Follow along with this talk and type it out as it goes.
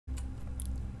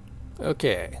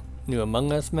Okay, new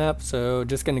Among Us map, so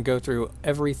just gonna go through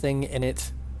everything in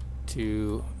it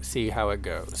to see how it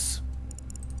goes.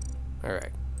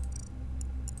 Alright.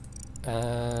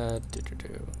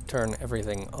 Turn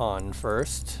everything on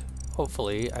first.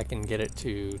 Hopefully I can get it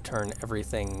to turn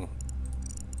everything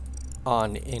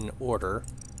on in order.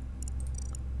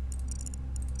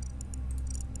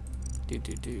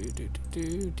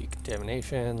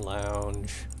 Decontamination,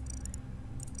 lounge,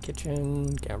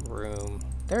 kitchen, camera room.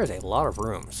 There's a lot of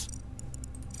rooms.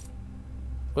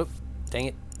 Whoop, dang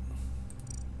it.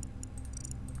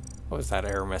 What was that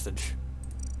error message?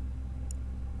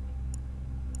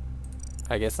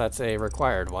 I guess that's a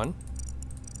required one.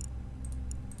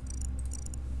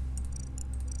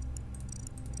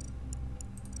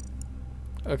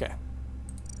 Okay.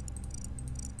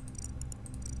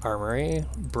 Armory,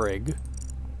 brig,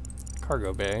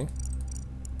 cargo bay,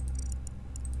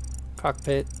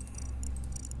 cockpit,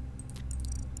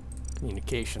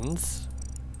 communications,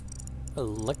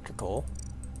 electrical.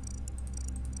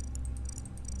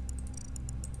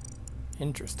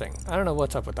 Interesting. I don't know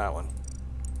what's up with that one.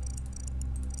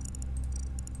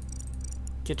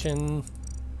 Kitchen,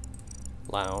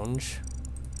 lounge,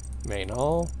 main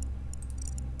hall,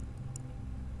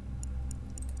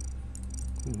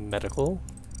 medical,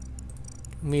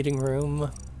 meeting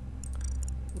room,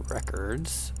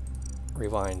 records,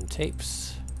 rewind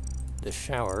tapes, the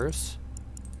showers,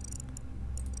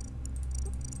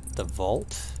 the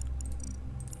vault,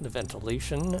 the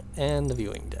ventilation, and the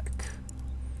viewing deck.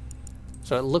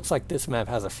 So it looks like this map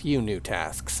has a few new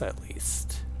tasks at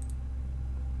least.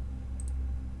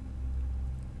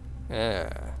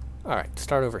 Alright,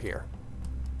 start over here.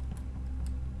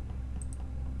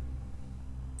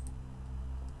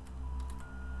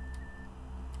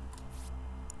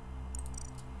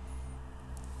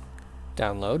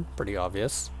 Download, pretty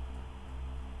obvious.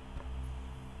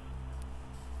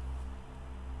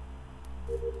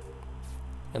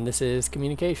 And this is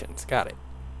communications, got it.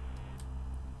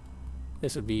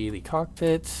 This would be the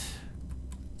cockpit.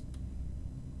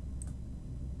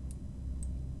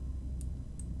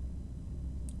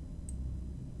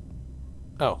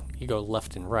 Oh, you go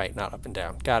left and right, not up and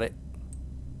down. Got it.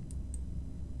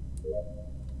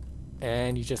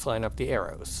 And you just line up the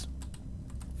arrows.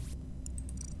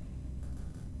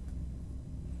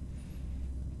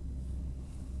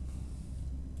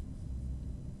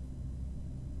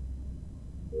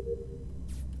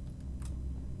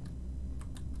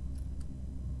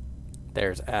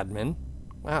 There's admin.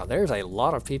 Wow, there's a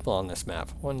lot of people on this map.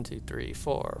 1, 2, 3,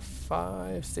 4,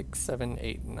 5, 6, 7,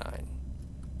 8, 9.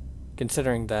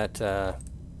 Considering that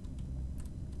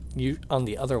you on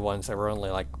the other ones there were only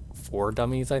like 4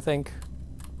 dummies, I think.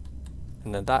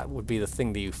 And then that would be the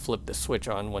thing that you flip the switch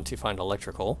on once you find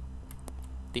electrical.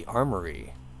 The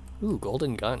armory. Ooh,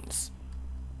 golden guns.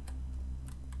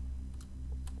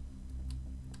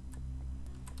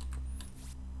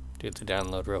 Do the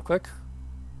download real quick.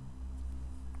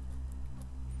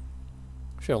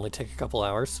 Should only take a couple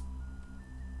hours.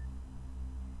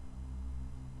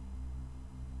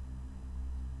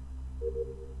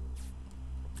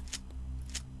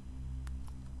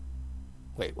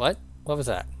 Wait, what? What was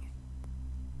that?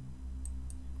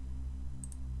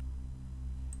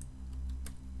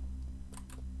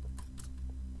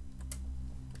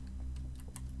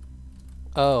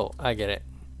 Oh, I get it.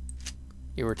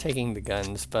 You were taking the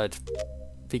guns, but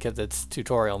because it's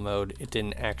tutorial mode, it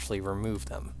didn't actually remove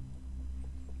them.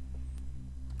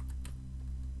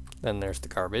 Then there's the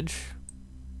garbage.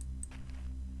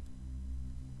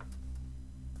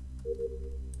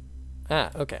 Ah,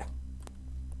 okay.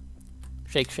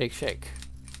 Shake, shake, shake.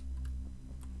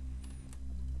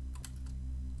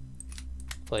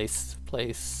 Place,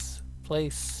 place,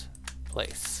 place,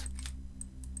 place.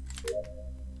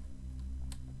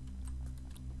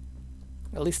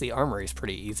 At least the armory is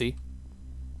pretty easy.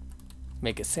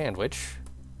 Make a sandwich.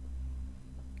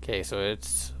 Okay, so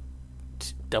it's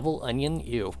double onion,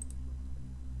 ew.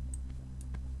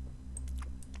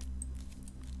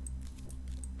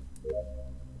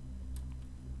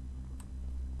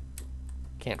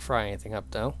 Can't fry anything up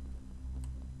though.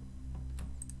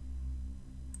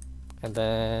 And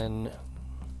then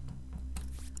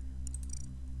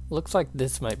looks like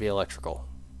this might be electrical.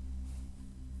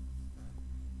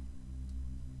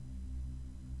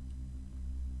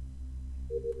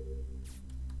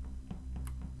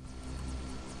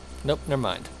 Nope, never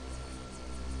mind.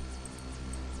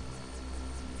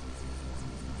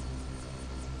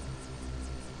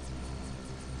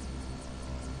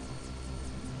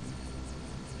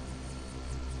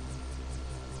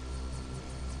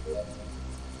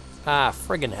 Ah,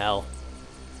 friggin' hell.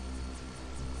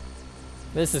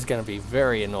 This is going to be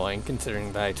very annoying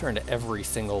considering that I turned every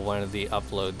single one of the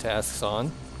upload tasks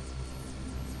on.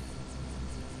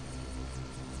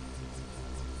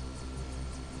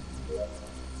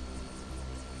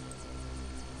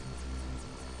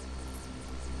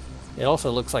 It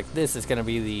also looks like this is going to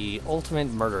be the ultimate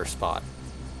murder spot.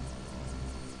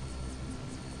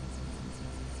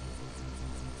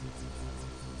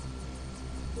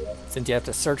 Since you have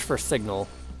to search for signal,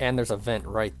 and there's a vent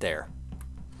right there.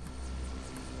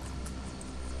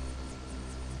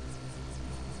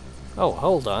 Oh,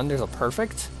 hold on, there's a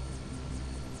perfect?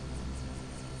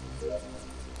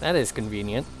 That is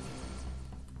convenient.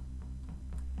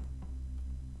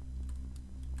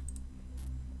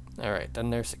 Alright, then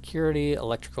there's security,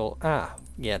 electrical... Ah,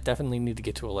 yeah, definitely need to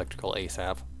get to electrical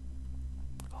ASAP.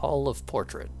 Hall of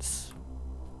Portraits.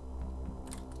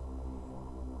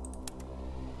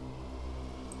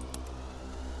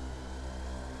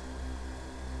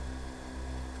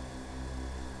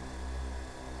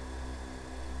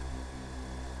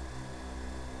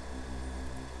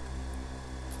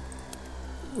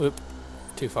 Whoop,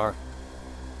 too far.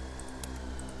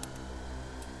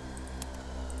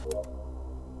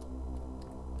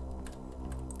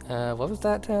 What was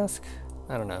that task?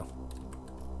 I don't know.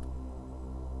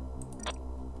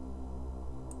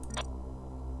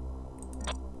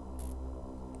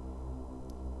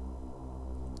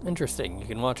 Interesting, you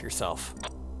can watch yourself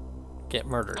get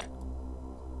murdered.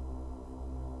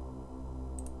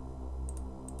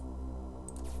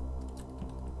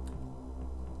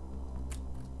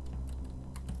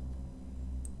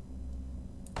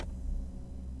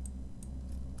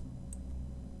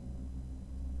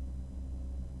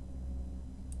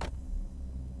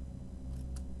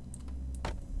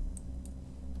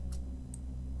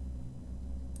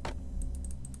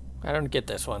 I don't get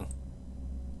this one.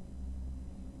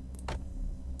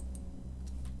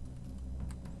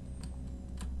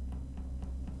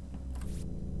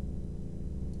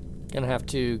 Gonna have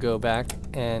to go back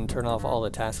and turn off all the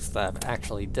tasks that I've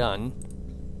actually done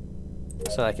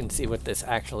so I can see what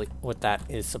that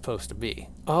is supposed to be.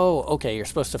 Oh, okay, you're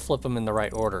supposed to flip them in the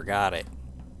right order. Got it.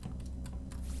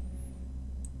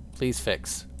 Please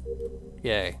fix.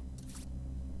 Yay.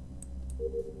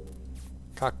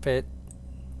 Cockpit.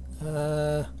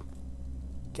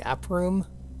 Gap room?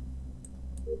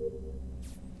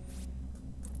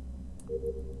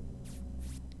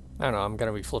 I don't know, I'm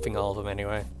gonna be flipping all of them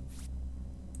anyway.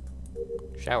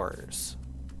 Showers.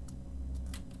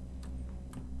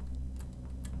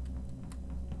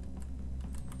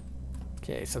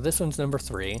 Okay, so this one's number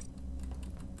 3.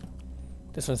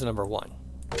 This one's number 1.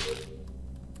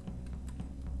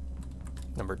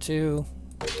 Number 2.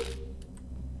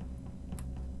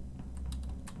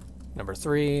 Number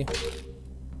 3.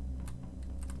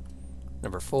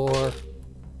 Number 4.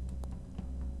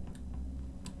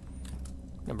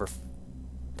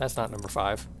 That's not number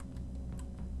 5.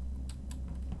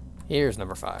 Here's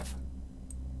number 5.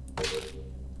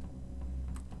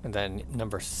 And then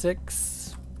number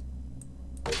 6.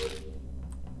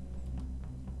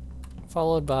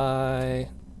 Followed by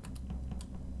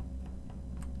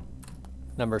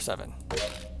number 7.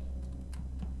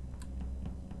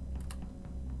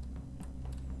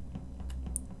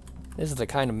 This is the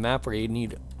kind of map where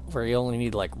you only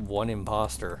need like one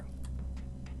imposter.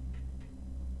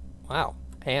 Wow,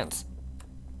 hands.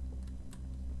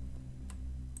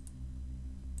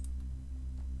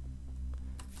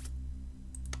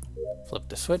 Flip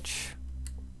the switch.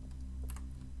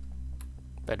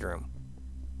 Bedroom.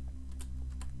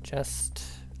 Chest.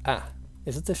 Ah,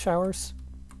 is it the showers?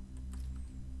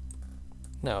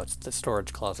 No, it's the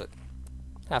storage closet.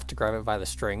 Have to grab it by the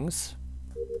strings.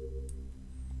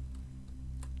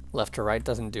 Left to right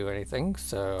doesn't do anything,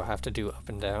 so have to do up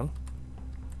and down.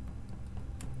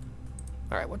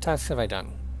 Alright, what tasks have I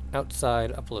done?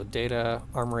 Outside, upload data,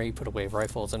 armory, put away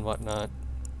rifles and whatnot.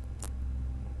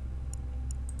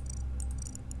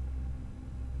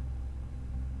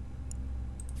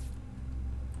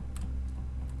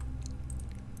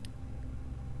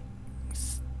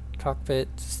 Cockpit,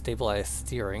 stabilize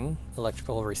steering,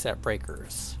 electrical reset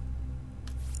breakers.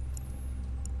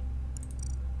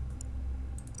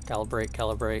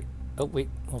 Calibrate. Oh, wait,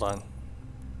 hold on.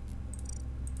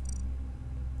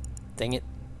 Dang it.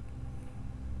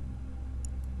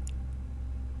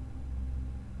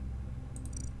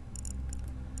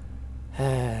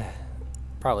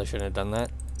 Probably shouldn't have done that.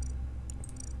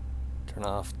 Turn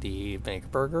off the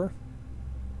make burger.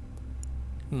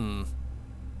 Did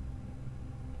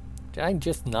I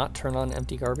just not turn on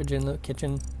empty garbage in the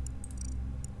kitchen?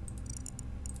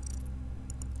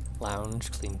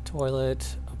 Lounge, clean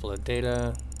toilet, upload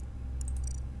data.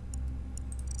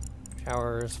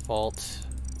 Showers, vault,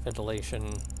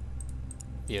 ventilation,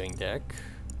 viewing deck.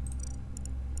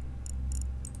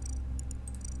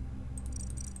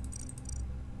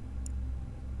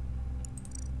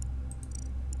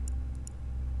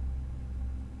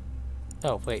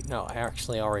 Oh, wait, no, I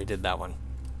actually already did that one.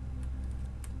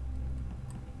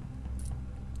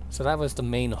 So that was the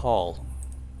main hall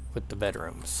with the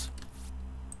bedrooms.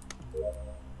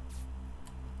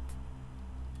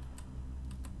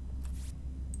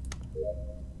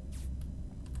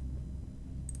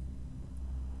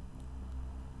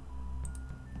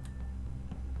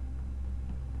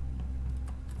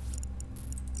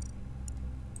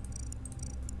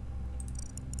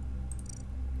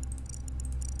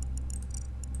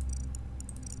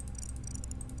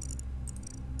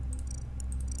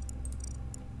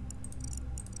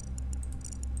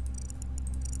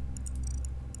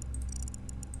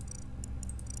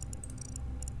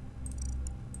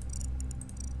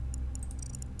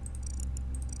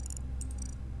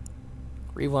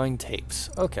 Rewind tapes.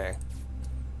 Okay.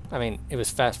 I mean, it was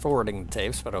fast-forwarding the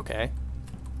tapes, but okay.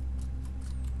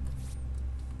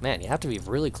 Man, you have to be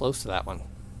really close to that one.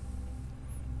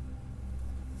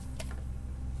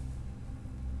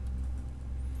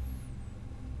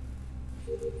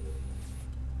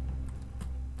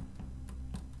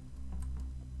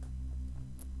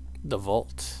 The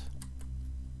vault.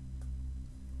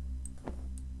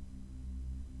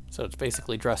 So it's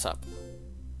basically dress up.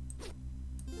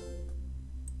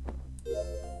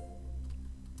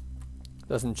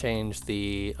 Doesn't change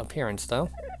the appearance though.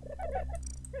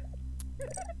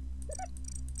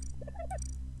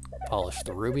 Polish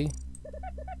the ruby.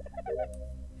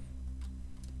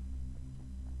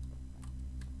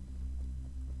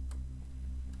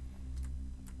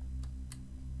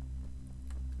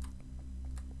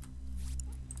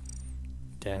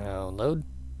 Download.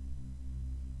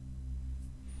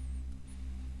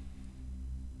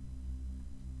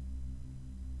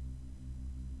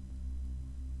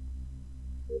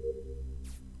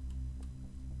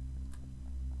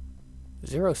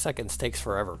 Zero seconds takes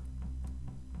forever.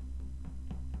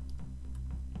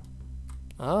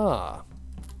 Ah.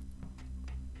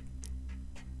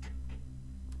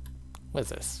 What is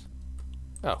this?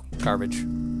 Oh, garbage.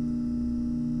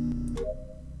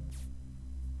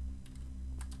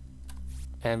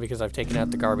 And because I've taken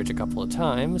out the garbage a couple of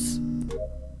times,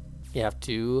 you have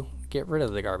to get rid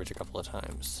of the garbage a couple of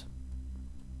times.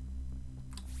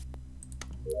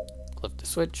 Flip the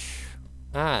switch.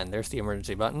 Ah, and there's the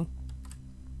emergency button.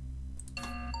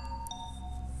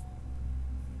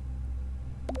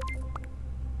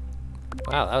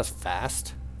 Wow, that was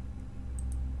fast.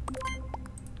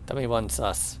 Tell me one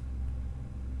sus.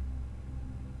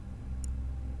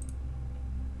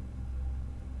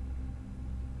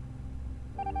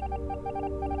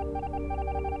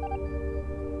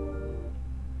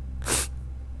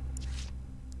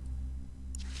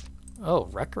 Oh,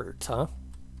 records, huh?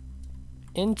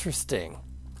 Interesting.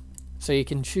 So you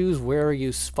can choose where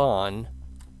you spawn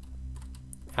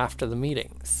after the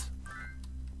meetings.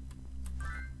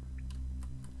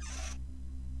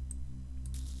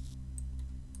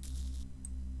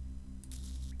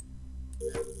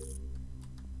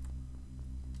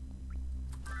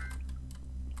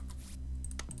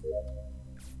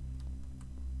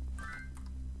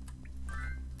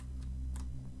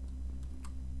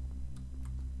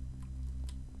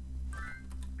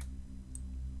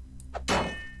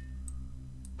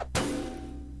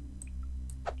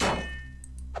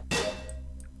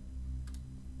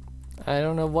 I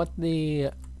don't know what the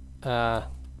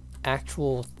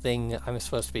actual thing I'm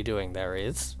supposed to be doing there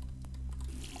is.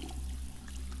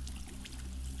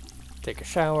 Take a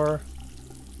shower.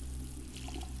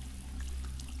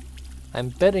 I'm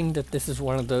betting that this is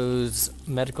one of those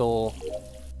medical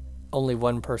only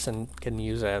one person can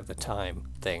use it at a time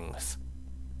things.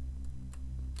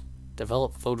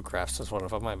 Develop photographs is one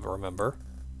of them, I remember.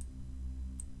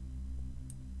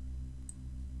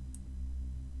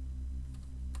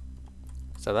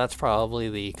 So that's probably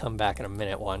the come back in a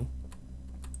minute one.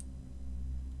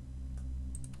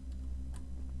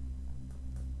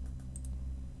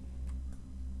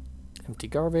 Empty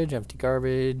garbage,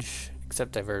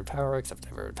 accept diverted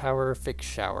power, fix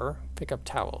shower, pick up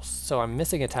towels. So I'm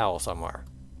missing a towel somewhere.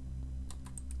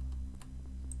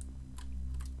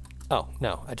 Oh,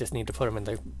 no, I just need to put them in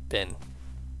the bin.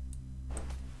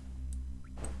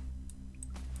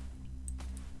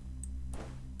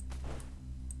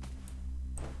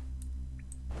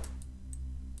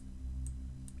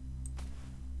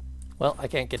 Well, I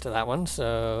can't get to that one,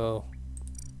 so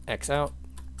X out.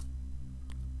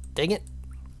 Dang it.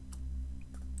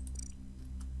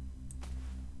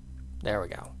 There we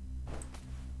go.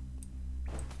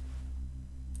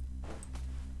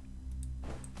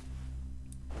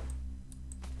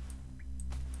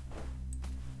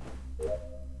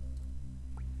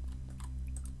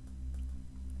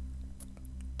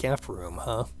 Gap room,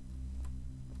 huh?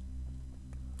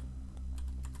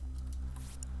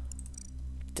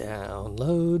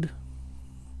 Download.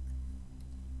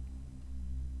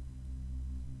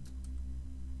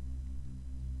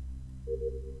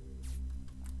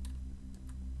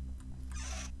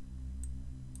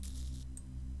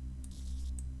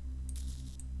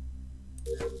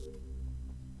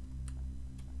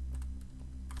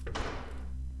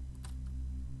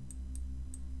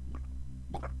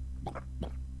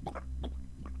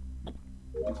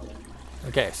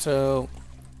 Okay, so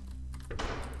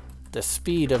the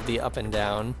speed of the up and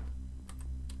down.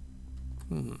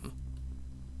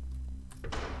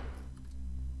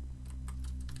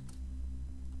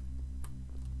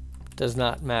 Does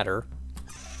not matter.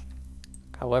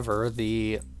 However,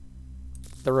 the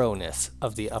thoroughness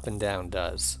of the up and down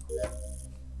does.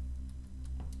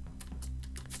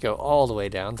 If you go all the way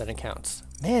down, then it counts.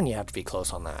 Man, you have to be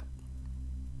close on that.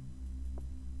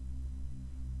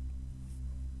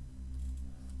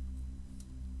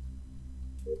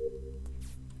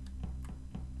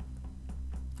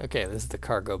 Okay, this is the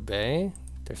cargo bay.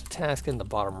 There's a task in the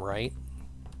bottom right.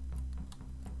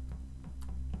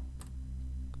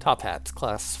 Top hats,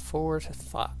 class 4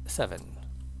 to 7.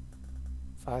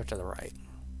 5 to the right.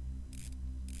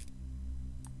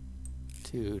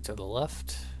 2 to the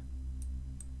left.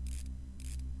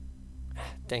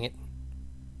 Dang it.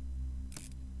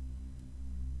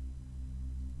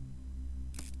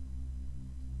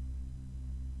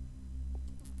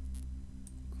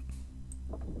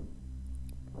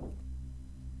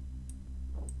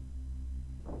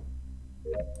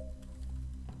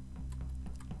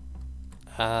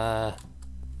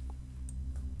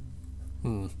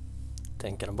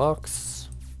 Tank in a box.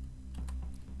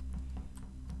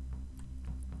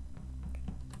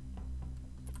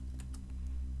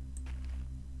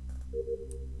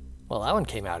 Well, that one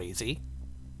came out easy.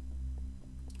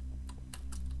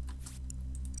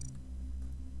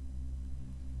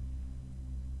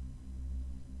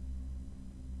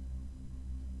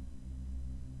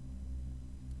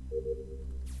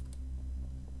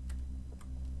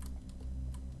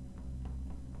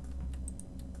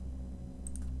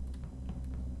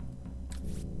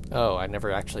 Oh, I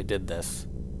never actually did this.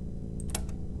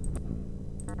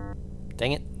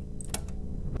 Dang it.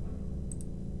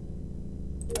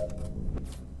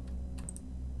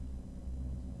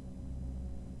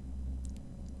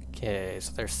 Okay,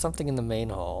 so there's something in the main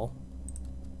hall.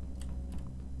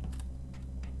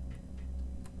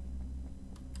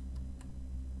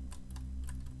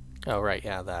 Oh, right,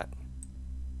 yeah, that.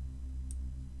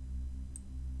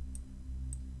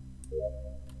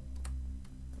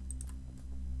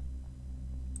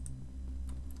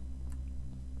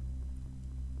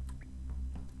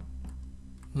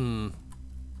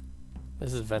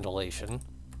 This is ventilation.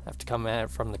 Have to come at it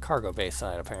from the cargo bay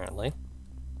side, apparently.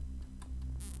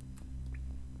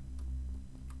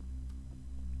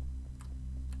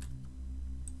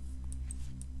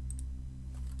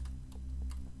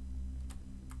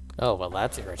 Oh, well,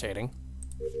 that's irritating.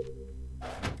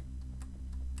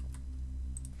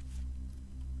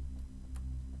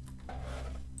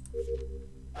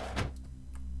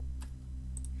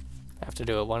 Have to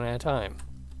do it one at a time.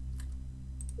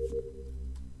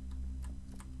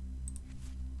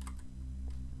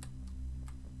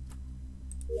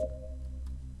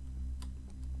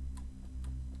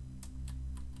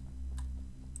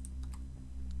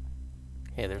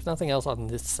 Okay, there's nothing else on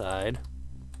this side.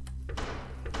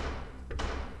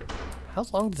 How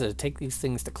long does it take these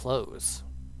things to close?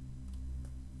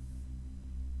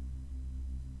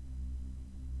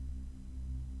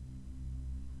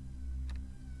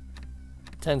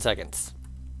 "10 seconds.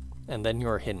 And then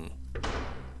you're hidden.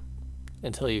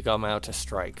 Until you come out to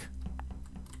strike."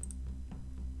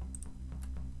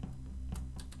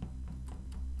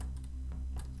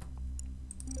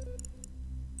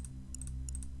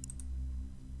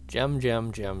 Gem,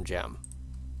 gem, gem, gem.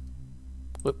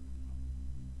 Whoop.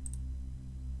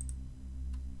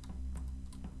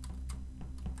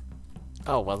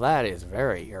 Oh, well, that is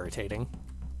very irritating.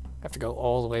 Have to go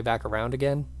all the way back around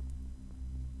again?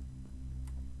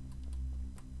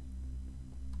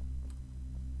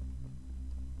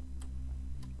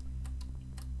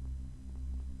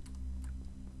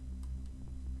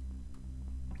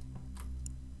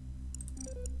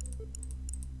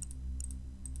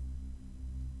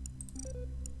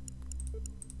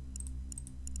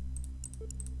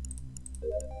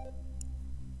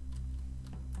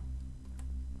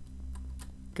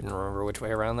 Couldn't remember which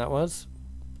way around that was.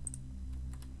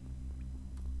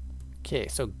 Okay,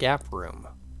 so gap room.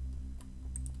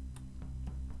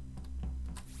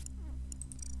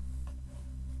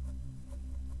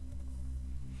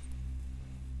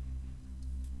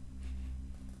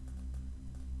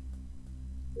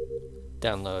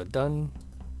 Download done.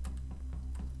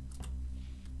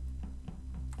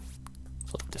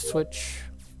 Flip the switch.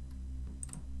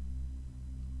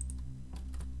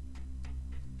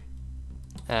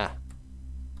 Ah.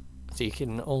 So you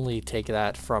can only take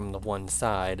that from the one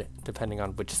side, depending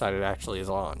on which side it actually is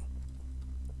on.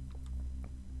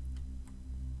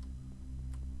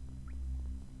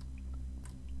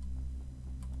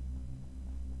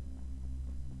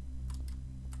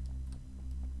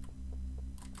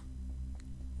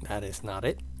 That is not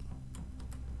it.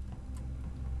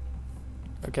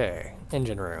 Okay,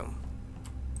 engine room.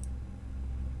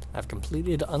 I've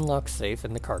completed unlock safe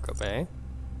in the cargo bay.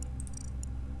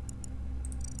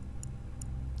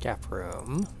 Gap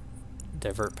room.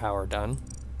 Divert power done.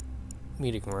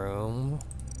 Meeting room.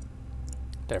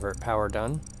 Divert power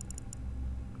done.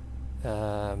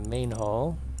 Main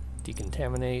hall.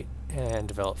 Decontaminate and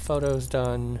develop photos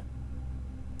done.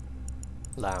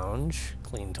 Lounge.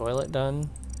 Clean toilet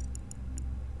done.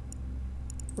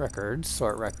 Records.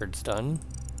 Sort records done.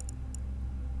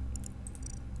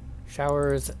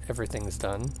 Showers. Everything's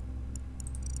done.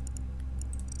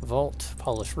 Vault.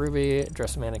 Polish ruby.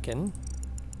 Dress mannequin.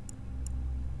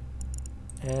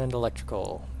 And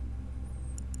electrical.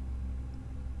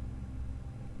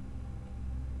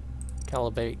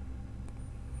 Calibrate.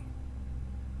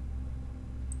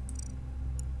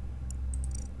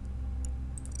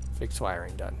 Fix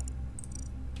wiring done.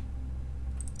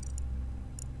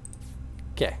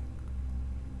 Okay.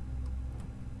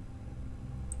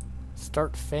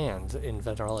 Start fans in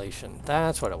ventilation.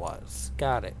 That's what it was.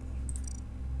 Got it.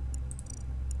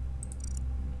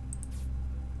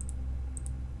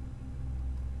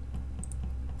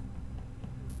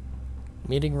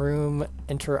 Meeting room,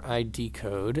 enter ID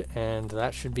code, and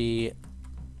that should be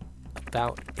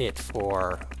about it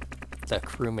for the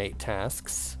crewmate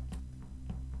tasks.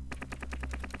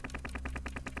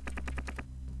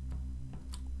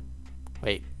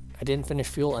 Wait, I didn't finish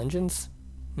fuel engines?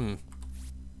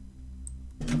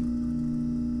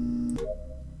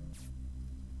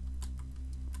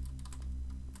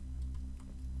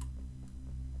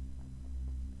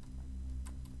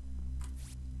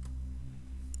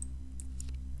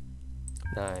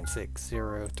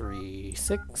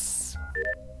 96036.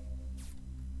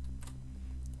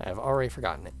 I've already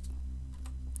forgotten it.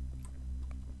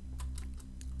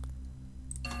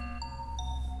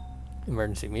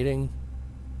 Emergency meeting.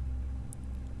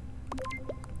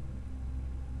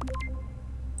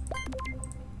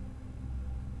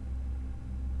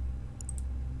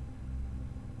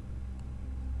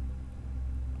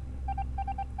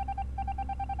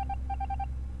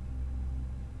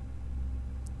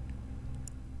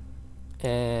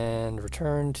 And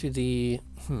return to the,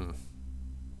 I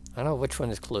don't know which one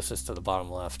is closest to the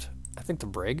bottom left. I think the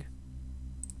brig.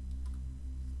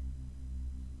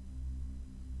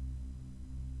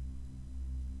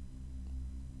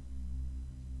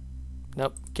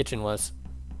 Nope, kitchen was.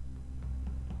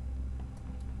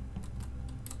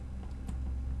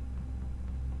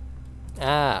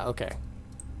 Ah, okay.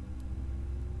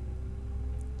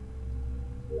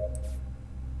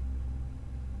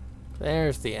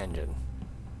 There's the engine.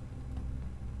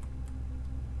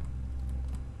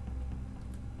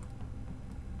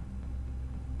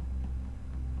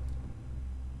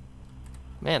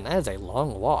 Man, that is a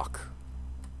long walk.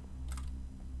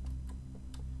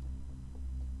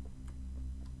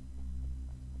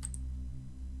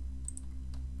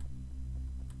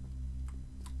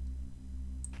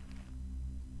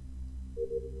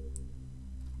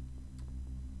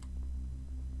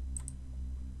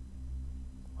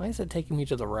 Why is it taking me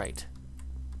to the right?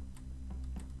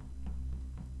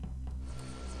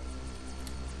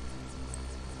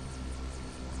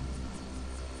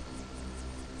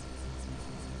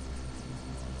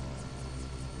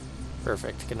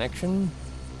 Perfect connection.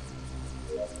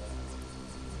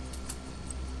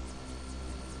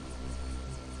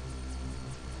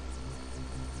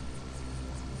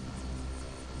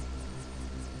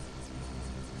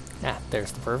 Ah,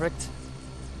 there's the perfect.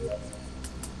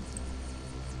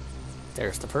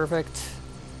 There's the perfect.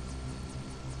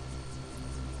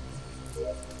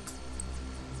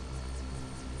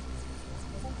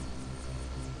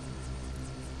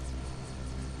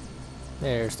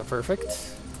 There's the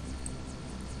perfect.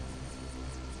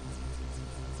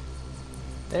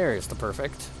 There's the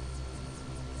perfect.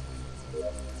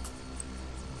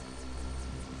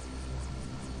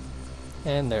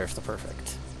 And there's the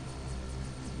perfect.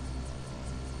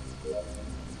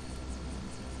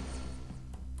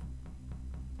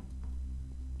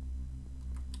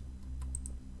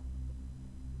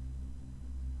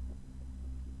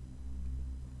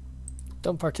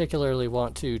 Don't particularly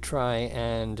want to try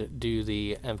and do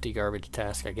the empty garbage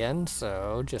task again,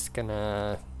 so just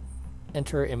gonna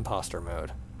enter imposter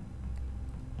mode.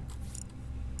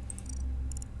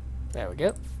 There we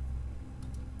go.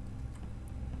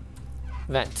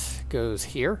 Vent goes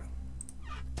here.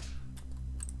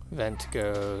 Vent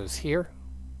goes here.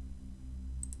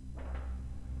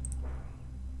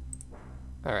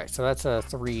 Alright, so that's a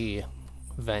 3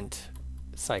 vent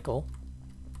cycle.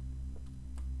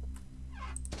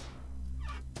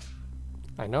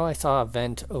 I know I saw a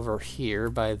vent over here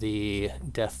by the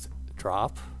death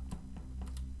drop.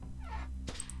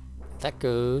 That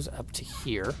goes up to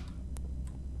here.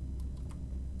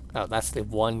 Oh, that's the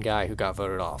one guy who got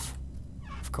voted off.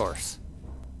 Of course.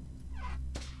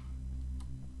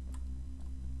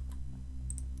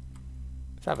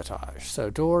 Sabotage. So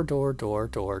door, door, door,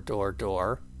 door, door,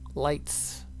 door.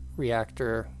 Lights,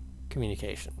 reactor,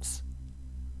 communications.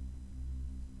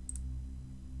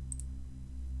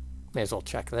 May as well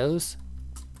check those.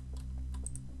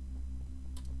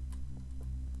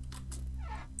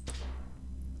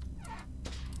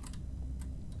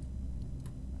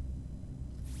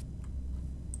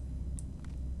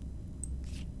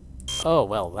 Oh,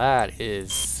 well, that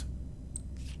is...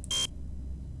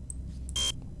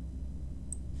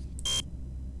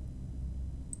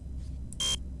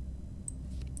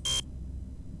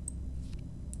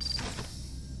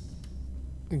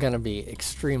 gonna be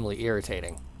extremely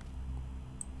irritating.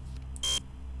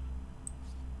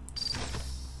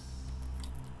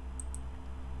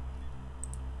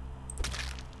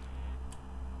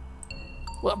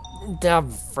 Well,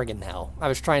 damn friggin' hell. I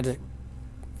was trying to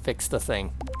fix the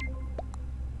thing.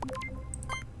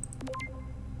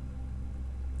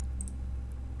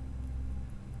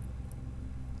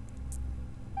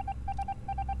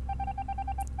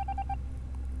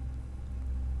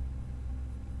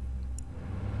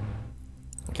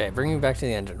 Okay, bring me back to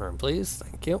the engine room, please.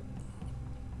 Thank you.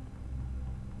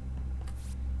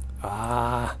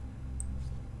 Ah.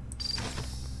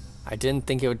 I didn't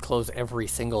think it would close every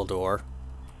single door.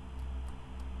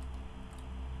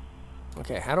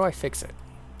 Okay, how do I fix it?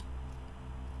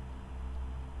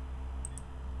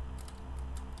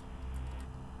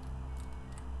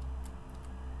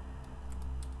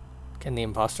 Can the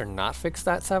imposter not fix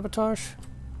that sabotage?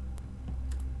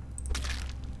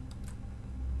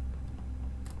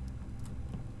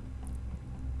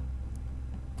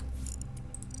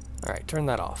 Alright, turn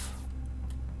that off.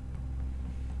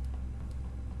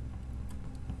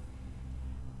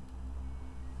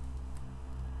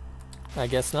 I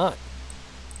guess not.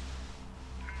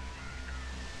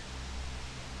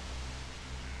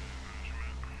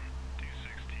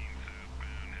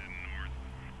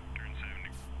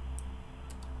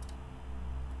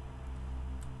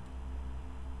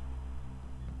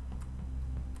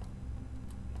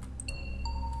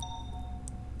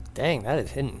 Dang, that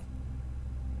is hidden.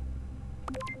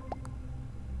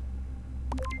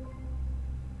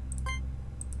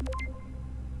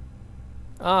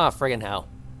 Ah, friggin' hell.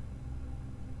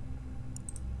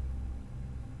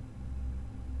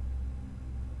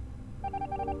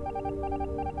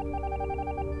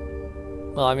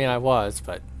 Well, I mean, I was,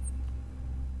 but...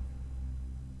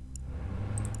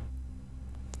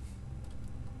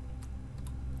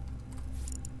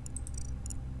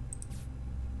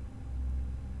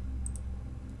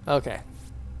 Okay.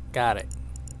 Got it.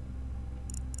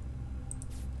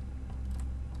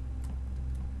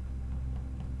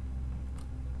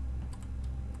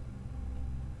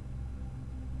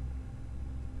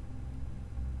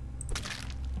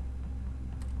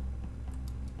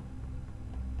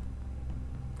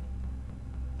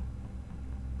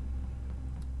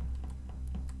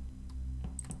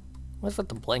 What's with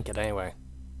the blanket anyway?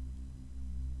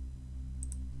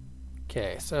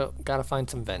 Okay, so gotta find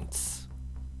some vents.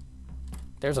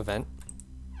 There's a vent.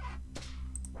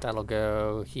 That'll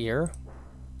go here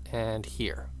and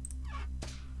here.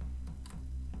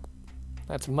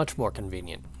 That's much more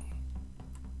convenient.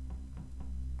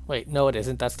 Wait, no it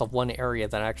isn't. That's the one area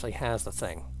that actually has the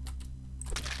thing.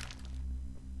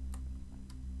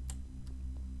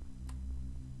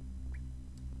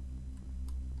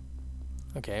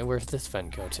 Okay, where's this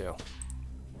vent go to?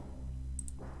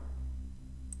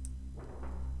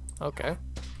 Okay.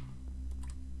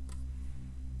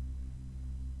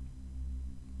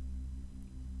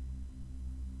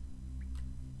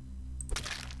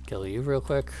 Kill you real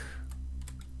quick.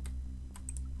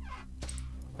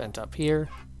 Vent up here.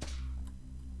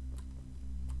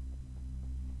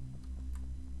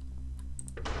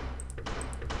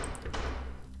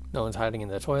 No one's hiding in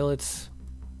the toilets.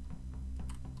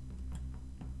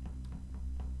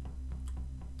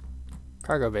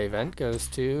 Cargo bay vent goes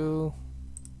to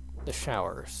the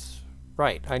showers.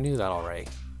 Right, I knew that already.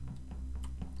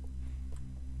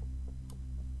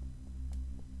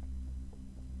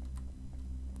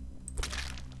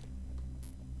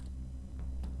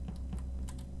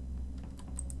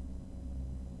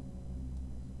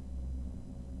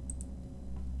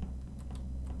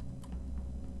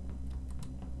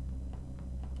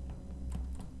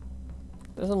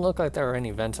 Doesn't look like there are any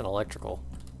vents in electrical.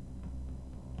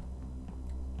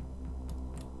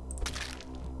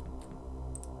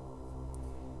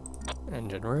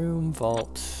 Engine room,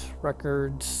 vault,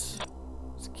 records,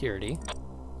 security,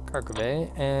 cargo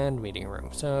bay, and meeting room.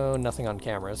 So nothing on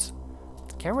cameras.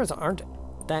 The cameras aren't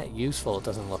that useful, it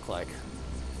doesn't look like.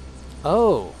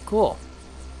 Oh, cool.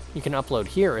 You can upload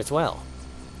here as well.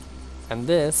 And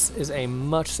this is a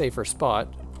much safer spot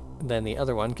than the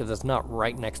other one because it's not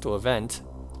right next to a vent.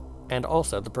 And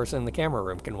also, the person in the camera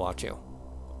room can watch you.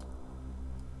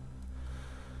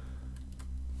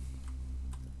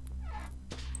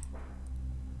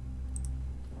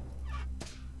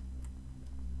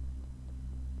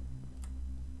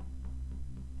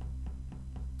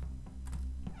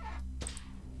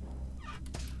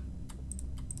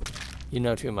 You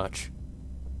know too much.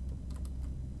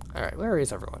 Alright, where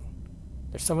is everyone?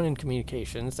 There's someone in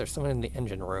communications, there's someone in the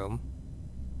engine room.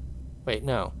 Wait,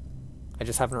 no. I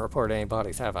just haven't reported any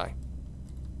bodies, have I?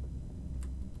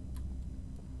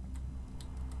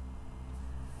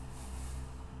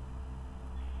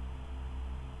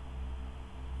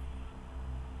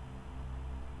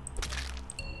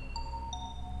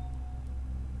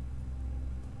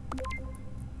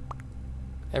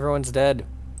 Everyone's dead.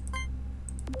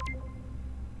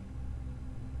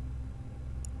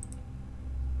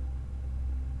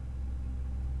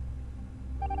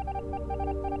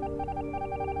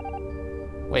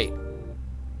 Wait.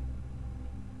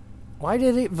 Why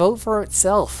did it vote for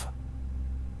itself?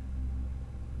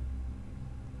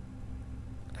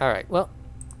 Alright, well.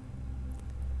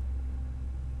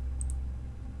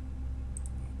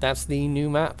 That's the new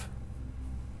map.